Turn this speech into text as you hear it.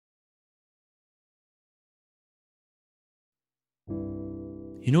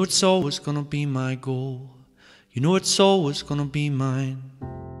You know it's always gonna be my goal. You know it's always gonna be mine.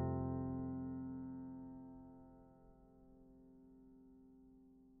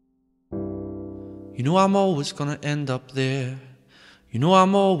 You know I'm always gonna end up there. You know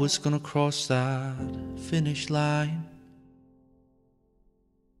I'm always gonna cross that finish line.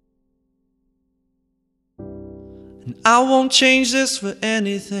 And I won't change this for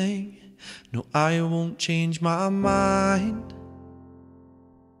anything. No, I won't change my mind.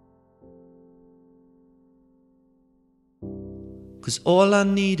 'Cause all I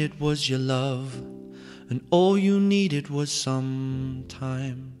needed was your love, and all you needed was some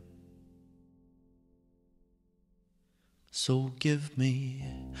time. So give me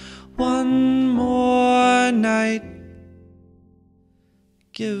one more night.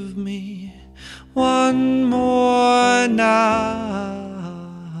 Give me one more night.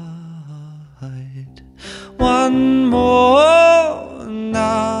 One more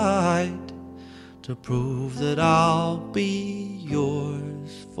night to prove that I'll be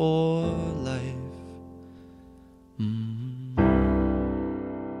yours for life.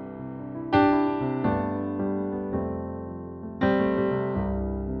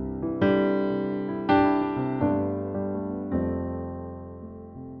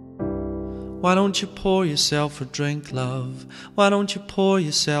 Why don't you pour yourself a drink, love? Why don't you pour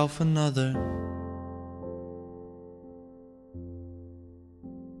yourself another?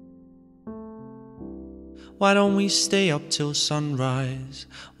 Why don't we stay up till sunrise?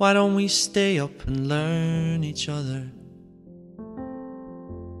 Why don't we stay up and learn each other?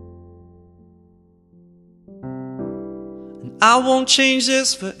 And I won't change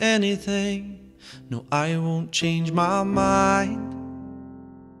this for anything. No, I won't change my mind.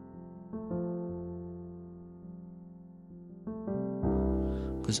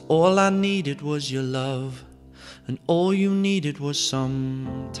 'Cause all I needed was your love, and all you needed was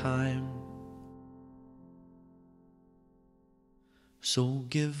some time. So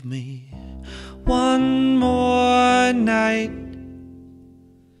give me one more night.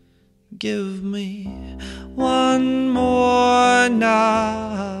 Give me one more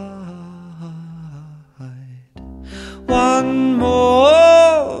night. One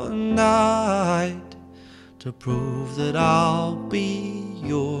more night to prove that I'll be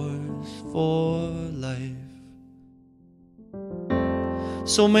yours for life.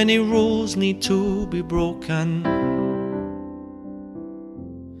 So many rules need to be broken.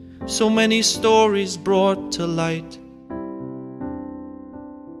 So many stories brought to light.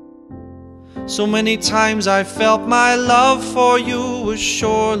 So many times I felt my love for you was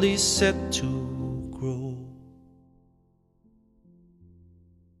surely set to grow.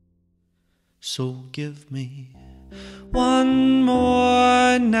 So give me one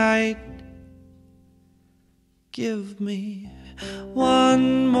more night. Give me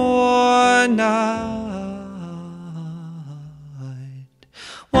one more night.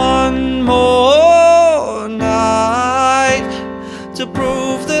 One more night to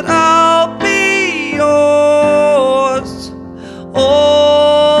prove that I'll be yours.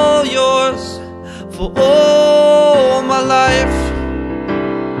 All yours for all.